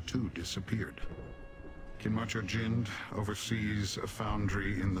 Then they too disappeared. Kinmarcher Jind oversees a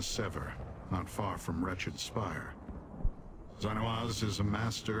foundry in the Sever, not far from Wretched Spire. Xynoes is a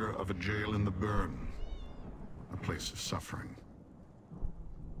master of a jail in the Burn, a place of suffering.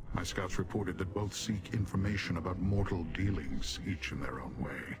 My scouts reported that both seek information about mortal dealings, each in their own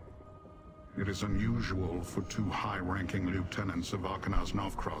way. It is unusual for two high-ranking lieutenants of Valkanaz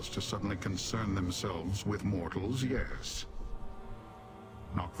Novkroz to suddenly concern themselves with mortals, yes.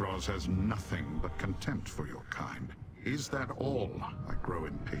 Novkroz has nothing but contempt for your kind. Is that all? I grow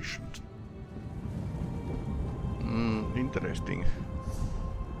impatient. Interesting.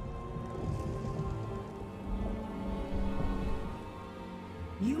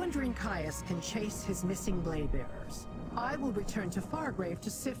 You and Drinkias can chase his missing blade bearers. I will return to Fargrave to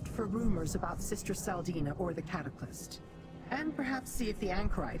sift for rumors about Sister Saldina or the Cataclysm. And perhaps see if the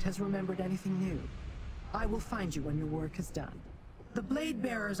Anchorite has remembered anything new. I will find you when your work is done. The blade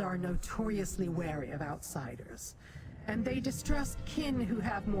bearers are notoriously wary of outsiders. And they distrust kin who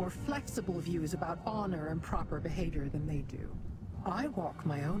have more flexible views about honor and proper behavior than they do. I walk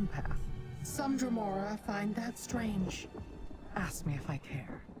my own path. Some Dremora find that strange. Ask me if I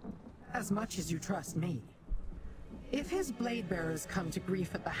care. As much as you trust me. If his blade bearers come to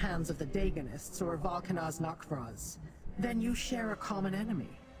grief at the hands of the Dagonists or Valkanaz Novkroz, then you share a common enemy.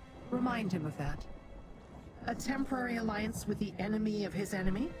 Remind him of that. A temporary alliance with the enemy of his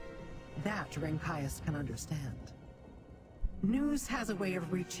enemy? That Drinkias can understand. News has a way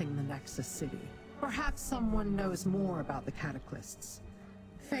of reaching the Nexus City. Perhaps someone knows more about the Cataclysms.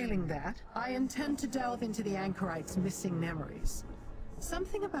 Failing that, I intend to delve into the Anchorite's missing memories.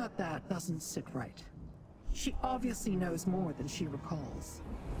 Something about that doesn't sit right. She obviously knows more than she recalls.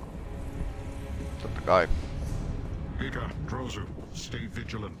 Totta kai. Ika, Drozu, stay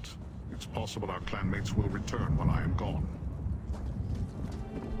vigilant. It's possible our clanmates will return when I am gone.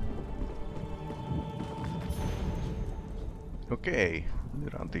 Okei,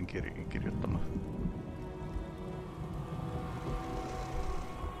 Mirantin kirjoittama.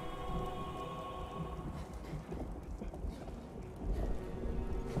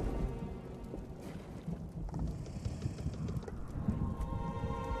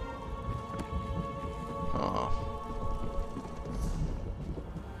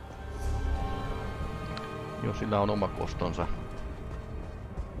 Joo, sillä on oma kostonsa.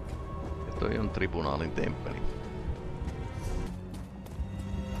 Ja toi on tribunaalin temppeli.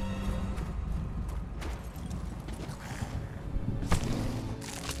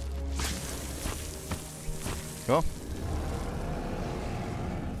 Joo.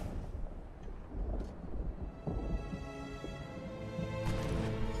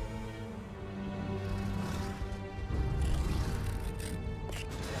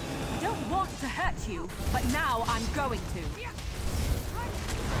 Don't want to hurt you, but now I'm going to.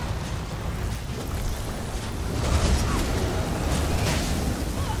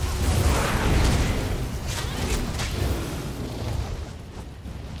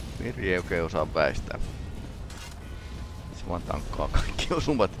 Miri ei oikein osaa väistää. Se vaan tankkaa kaikki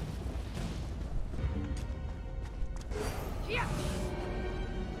osumat.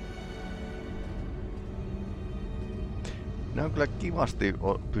 Ne on kyllä kivasti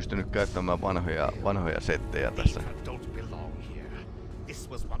pystynyt käyttämään vanhoja settejä tässä. This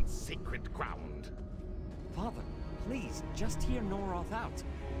was once sacred ground. Father, please, just hear Noroth out.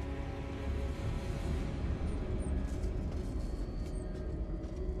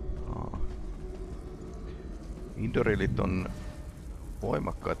 Indorilit on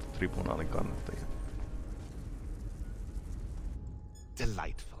voimakkaita tribunaalin kannattajia.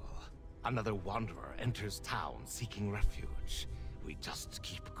 Delightful. Another wanderer enters town seeking refuge. We just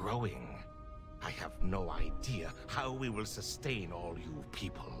keep growing. I have no idea how we will sustain all you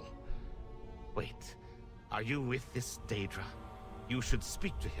people. Wait, are you with this Daedra? You should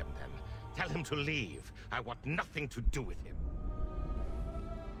speak to him then. Tell him to leave. I want nothing to do with him.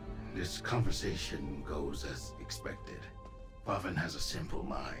 This conversation goes as expected. Pavin has a simple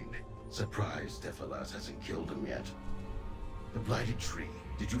mind. Surprised Tephalas hasn't killed him yet. The blighted tree,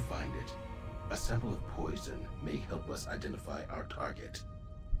 did you find it? A sample of poison may help us identify our target.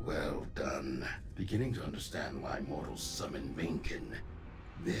 Well done. Beginning to understand why mortals summon Mainkin.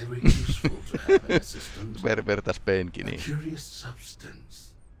 Very useful to have an assistant. A curious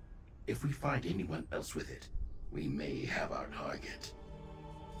substance. If we find anyone else with it, we may have our target.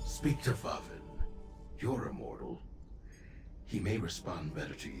 Speak to Pavin. You're immortal. He may respond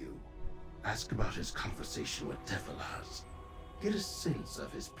better to you. Ask about his conversation with Tephalas. Get a sense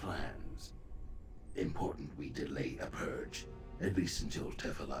of his plans. Important we delay a purge, at least until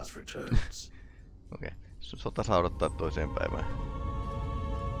Tephalas returns. Okei, sota saa odottaa toiseen päivään.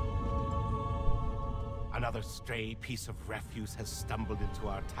 Another stray piece of refuse has stumbled into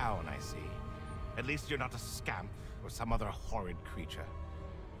our town, I see. At least you're not a scamp or some other horrid creature.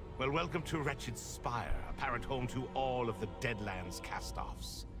 Well, welcome to Wretched Spire, apparent home to all of the Deadlands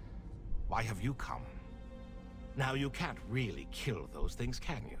cast-offs. Why have you come? Now, you can't really kill those things,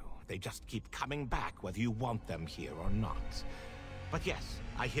 can you? They just keep coming back whether you want them here or not. But yes,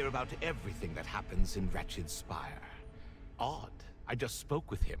 I hear about everything that happens in Wretched Spire. Odd, I just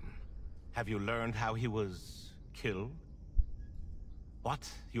spoke with him. Have you learned how he was killed? What?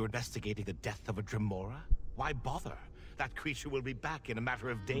 You're investigating the death of a Dremora? Why bother? That creature will be back in a matter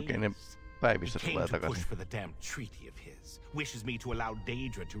of days. He came to push for the damn treaty of his. Wishes me to allow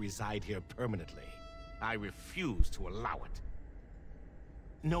Daedra to reside here permanently. I refuse to allow it.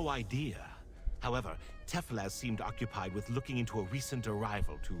 No idea. However, Tephalas seemed occupied with looking into a recent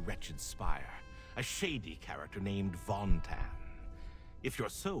arrival to Wretched Spire. A shady character named Vontan. If you're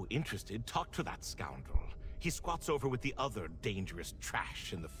so interested, talk to that scoundrel. He squats over with the other dangerous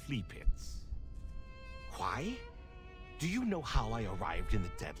trash in the flea pits. Why? Do you know how I arrived in the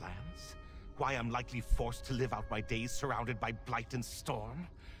Deadlands? Why I'm likely forced to live out my days surrounded by blight and storm?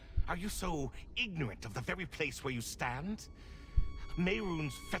 Are you so ignorant of the very place where you stand?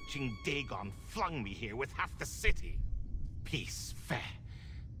 Mehrunes fetching Dagon flung me here with half the city. Peace, fair.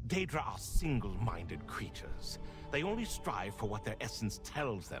 Daedra are single-minded creatures. They only strive for what their essence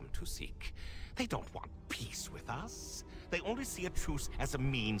tells them to seek. They don't want peace with us. They only see a truce as a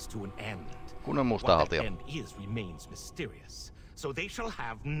means to an end. What that end is remains mysterious, so they shall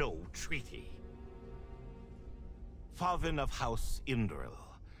have no treaty. Pavin of House Indril,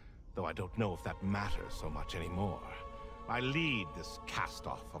 though I don't know if that matters so much anymore. I lead this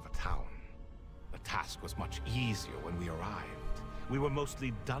cast-off of a town. The task was much easier when we arrived. We were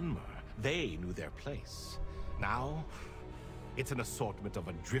mostly Dunmer. They knew their place. Now, it's an assortment of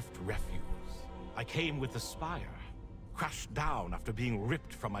adrift refuse. I came with the Spire, crashed down after being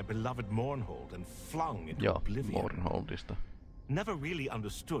ripped from my beloved Mournhold and flung into oblivion. Mournholdista. Never really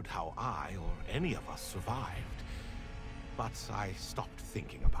understood how I, or any of us, survived. But I stopped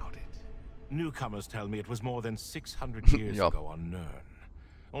thinking about it. Newcomers tell me it was more than 600 years ago on Nirn.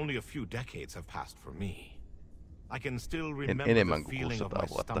 Only a few decades have passed for me. I can still remember the feeling of my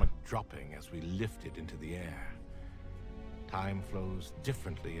stomach dropping as we lifted into the air. Time flows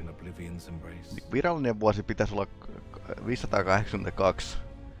differently in Oblivion's embrace. Virallinen vuosi pitäisi olla 582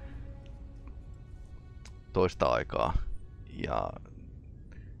 toista aikaa. Ja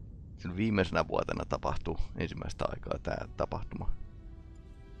sen viimeisenä vuotena tapahtui ensimmäistä aikaa tämä tapahtuma.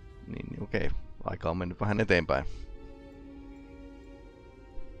 Niin okei, aika on mennyt vähän eteenpäin.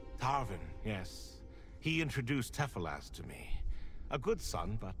 Tarvin, yes. He introduced Tephalas to me. A good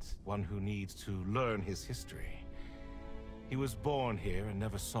son, but one who needs to learn his history. He was born here and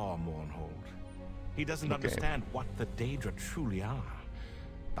never saw Mournhold. He doesn't understand what the Daedra truly are.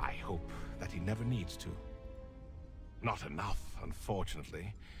 I hope that he never needs to. Not enough,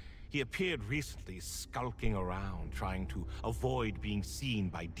 unfortunately. He appeared recently skulking around, trying to avoid being seen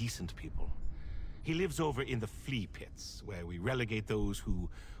by decent people. He lives over in the flea pits, where we relegate those who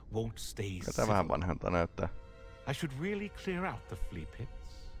won't stay civil. I should really clear out the flea pits.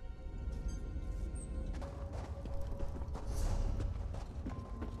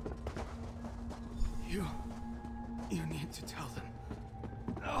 You need to tell them.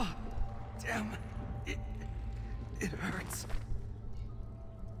 Oh, damn. It hurts.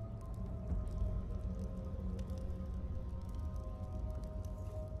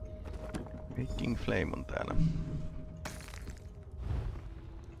 Waking Flame on täällä.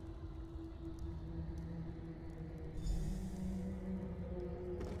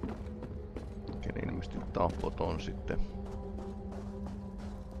 Kenen ilmeisesti tappot on sitten.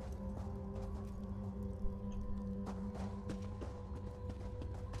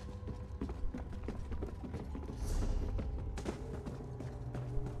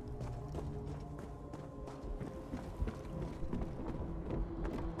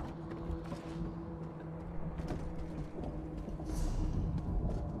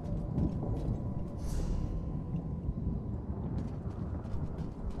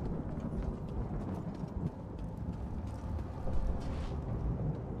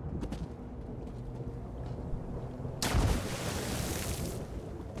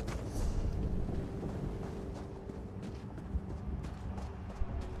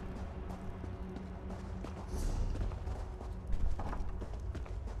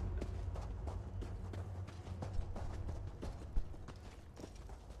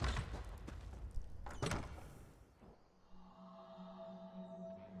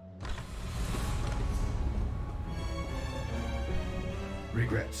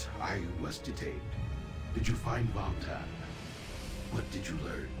 Regrets, I was detained. Did you find Viitataan? What did you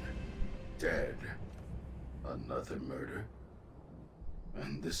learn? Dead. Another murder?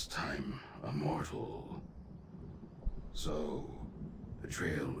 And this time, a mortal. So, the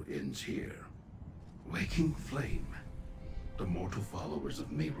trail ends here. Waking Flame. The mortal followers of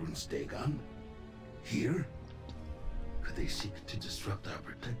Dagon? Here? Could they seek to disrupt our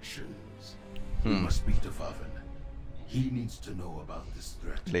protections? We must speak to Vaven. He needs to know about this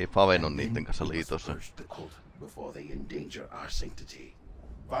threat. Eli Vaven on niiden kanssa liitossa. The cult before they endanger our sanctity.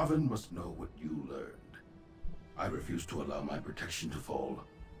 Vaven must know what you learned. I refuse to allow my protection to fall,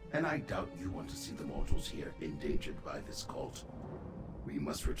 and I doubt you want to see the mortals here endangered by this cult. We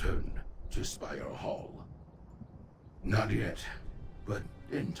must return to Spire Hall. Not yet, but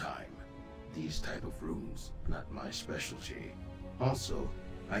in time. These type of runes, not my specialty. Also,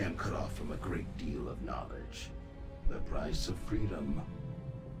 I am cut off from a great deal of knowledge. The price of freedom.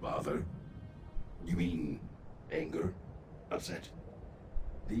 Bother? You mean anger? Upset?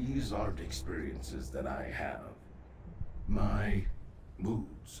 These aren't experiences that I have. My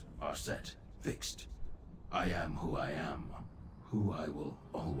moods are set, fixed. I am who I am, who I will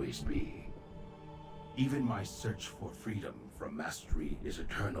always be. Even my search for freedom from mastery is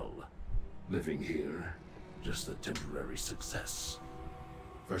eternal. Living here, just a temporary success.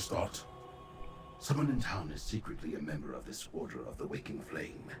 First thought, someone in town is secretly a member of this Order of the Waking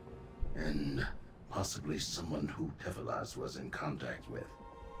Flame, and possibly someone who Tefilaz was in contact with.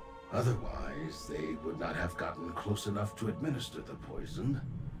 Otherwise, they would not have gotten close enough to administer the poison.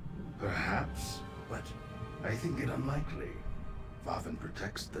 Perhaps, but I think it unlikely. Vaven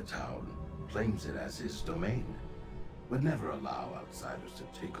protects the town, claims it as his domain, would never allow outsiders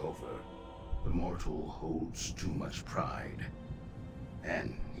to take over. The mortal holds too much pride.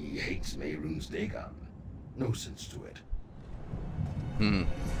 And he hates Dagon. No sense to it.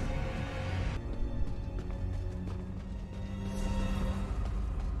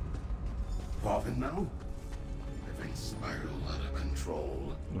 Vaven now? Events spiral out of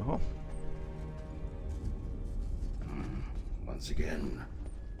control. No. Once again,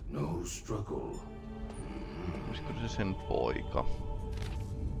 no struggle. Olisiko se sen poika?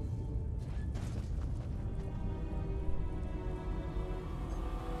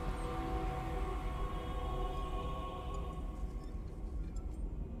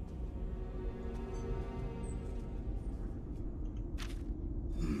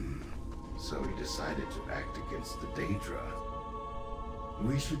 So he decided to act against the Daedra.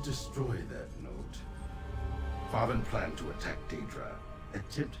 We should destroy that note. Vaven planned to attack Daedra,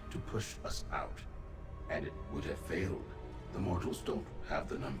 attempt to push us out. And it would have failed. The mortals don't have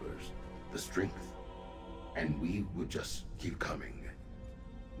the numbers, the strength. And we would just keep coming.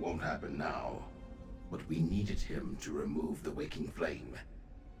 Won't happen now. But we needed him to remove the Waking Flame.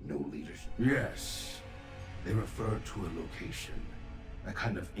 No leadership. Yes. They refer to a location. A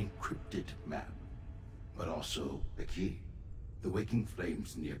kind of encrypted map, but also the key. The Waking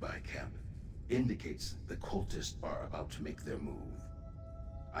Flame's nearby camp indicates the cultists are about to make their move.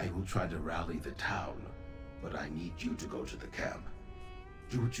 I will try to rally the town, but I need you to go to the camp.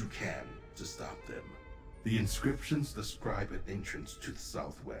 Do what you can to stop them. The inscriptions describe an entrance to the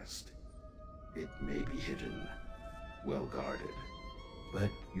southwest. It may be hidden, well guarded, but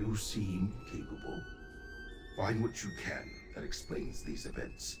you seem capable. Find what you can that explains these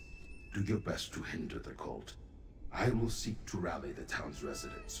events. Do your best to hinder the cult. I will seek to rally the town's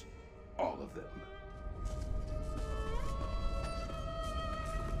residents. All of them.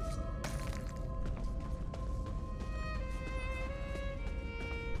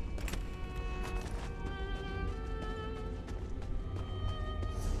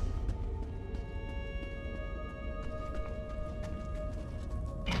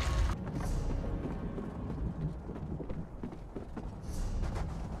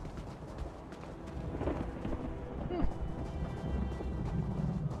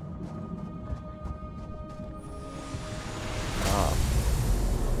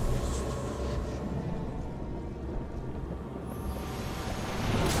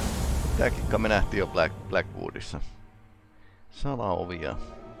 Tää kikka me nähtiin jo Blackwoodissa. Salaovia.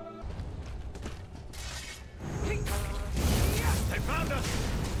 They found us!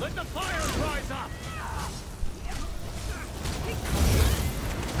 Let the fire rise up!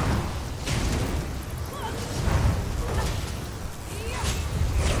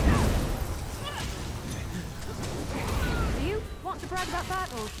 Do you want to brag about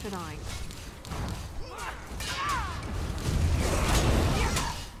battles tonight?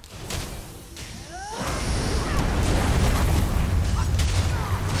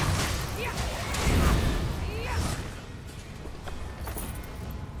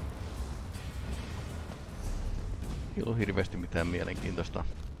 Ei ollut hirveästi mitään mielenkiintoista.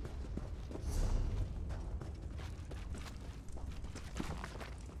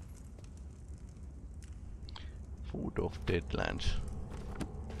 Food of Deadlands.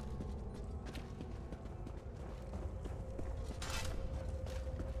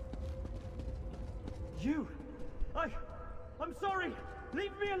 I'm sorry!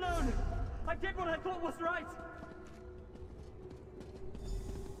 Leave me alone! I did what I thought was right!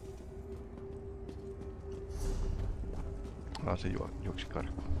 Se juoksi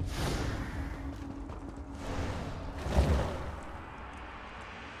karkuun.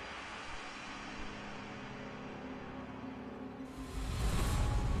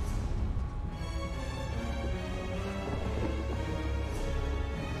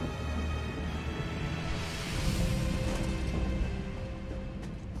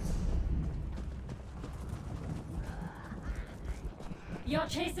 You're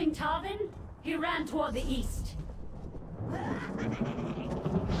chasing Tarvin? He ran toward the east.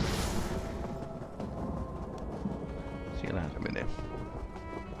 Siellähän se menee.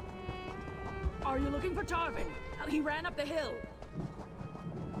 Are you looking for Tarvin? He ran up the hill.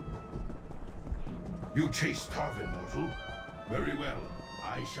 You chased Tarvin, mortal. Very well.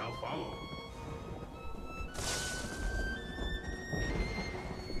 I shall follow.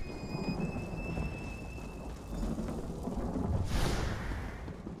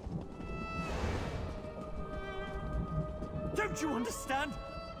 Don't you understand?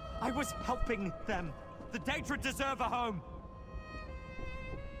 I was helping them. The Daedra deserve a home.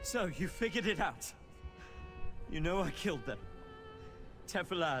 So you figured it out. You know I killed them.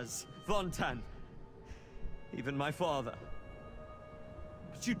 Tefilaz, Vontan, even my father.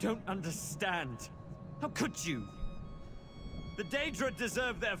 But you don't understand. How could you? The Daedra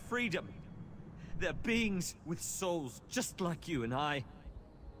deserve their freedom. They're beings with souls just like you and I.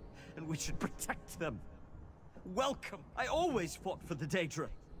 And we should protect them. Welcome. I always fought for the Daedra.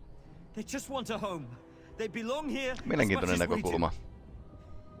 They just want a home. They belong here as much as we do.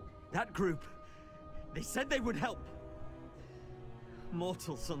 That group, they said they would help.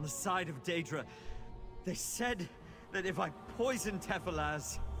 Mortals on the side of Daedra. They said that if I poisoned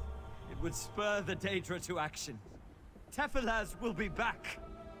Tefilaz, it would spur the Daedra to action. Tefilaz will be back.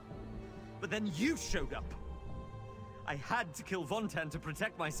 But then you showed up. I had to kill Vontan to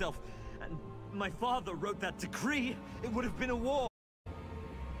protect myself, and my father wrote that decree. It would have been a war.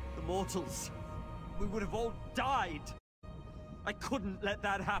 The mortals, we would have all died. I couldn't let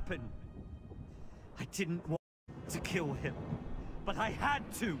that happen. I didn't want to kill him, but I had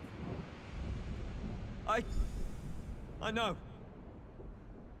to. I know.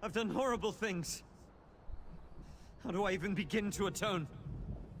 I've done horrible things. How do I even begin to atone?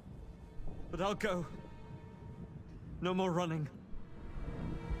 But I'll go. No more running.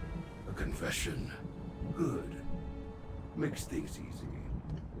 A confession. Good. Makes things easy.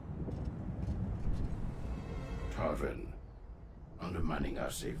 Tarvin, undermining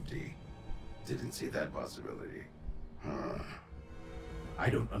our safety. Didn't see that possibility. Huh. I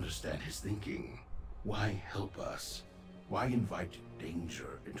don't understand his thinking. Why help us? Why invite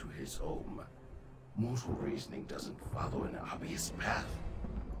danger into his home? Mortal reasoning doesn't follow an obvious path.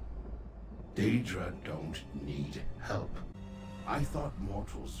 Daedra don't need help. I thought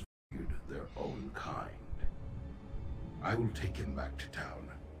mortals valued their own kind. I will take him back to town.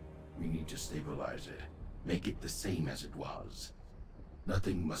 We need to stabilize it. Make it the same as it was.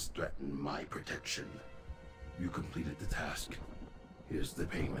 Nothing must threaten my protection. You completed the task. Here's the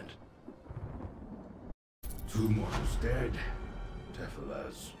payment. 2 mortals dead.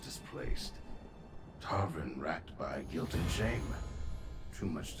 Tefilaz displaced. Tarvin racked by guilt and shame. Too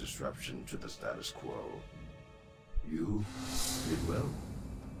much disruption to the status quo. You did well.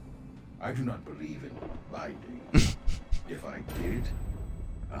 I do not believe in binding. If I did,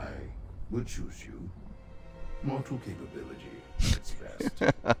 I would choose you. Mortal capability at its best.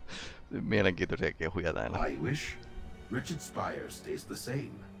 Mielenkiintoisia kehuja täällä. I wish Wretched Spire stays the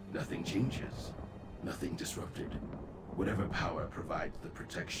same. Nothing changes. Nothing disrupted. Whatever power provides the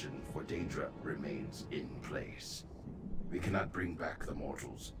protection for Daedra remains in place. We cannot bring back the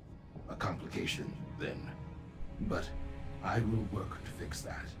mortals. A complication, then. But I will work to fix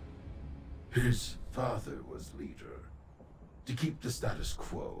that. His father was leader. To keep the status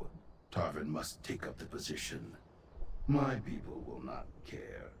quo, Tarvin must take up the position. My people will not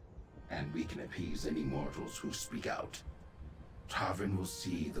care, and we can appease any mortals who speak out. Tarvin will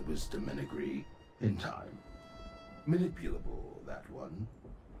see the wisdom and agree in time. Manipulable, that one.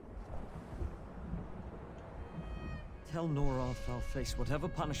 Tell Noroth I'll face whatever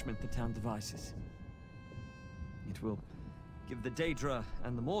punishment the town devises. It will give the Daedra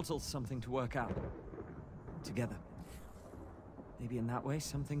and the mortals something to work out. Together. Maybe in that way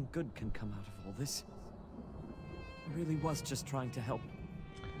something good can come out of all this. I really was just trying to help.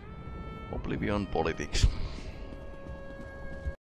 Oblivion politics.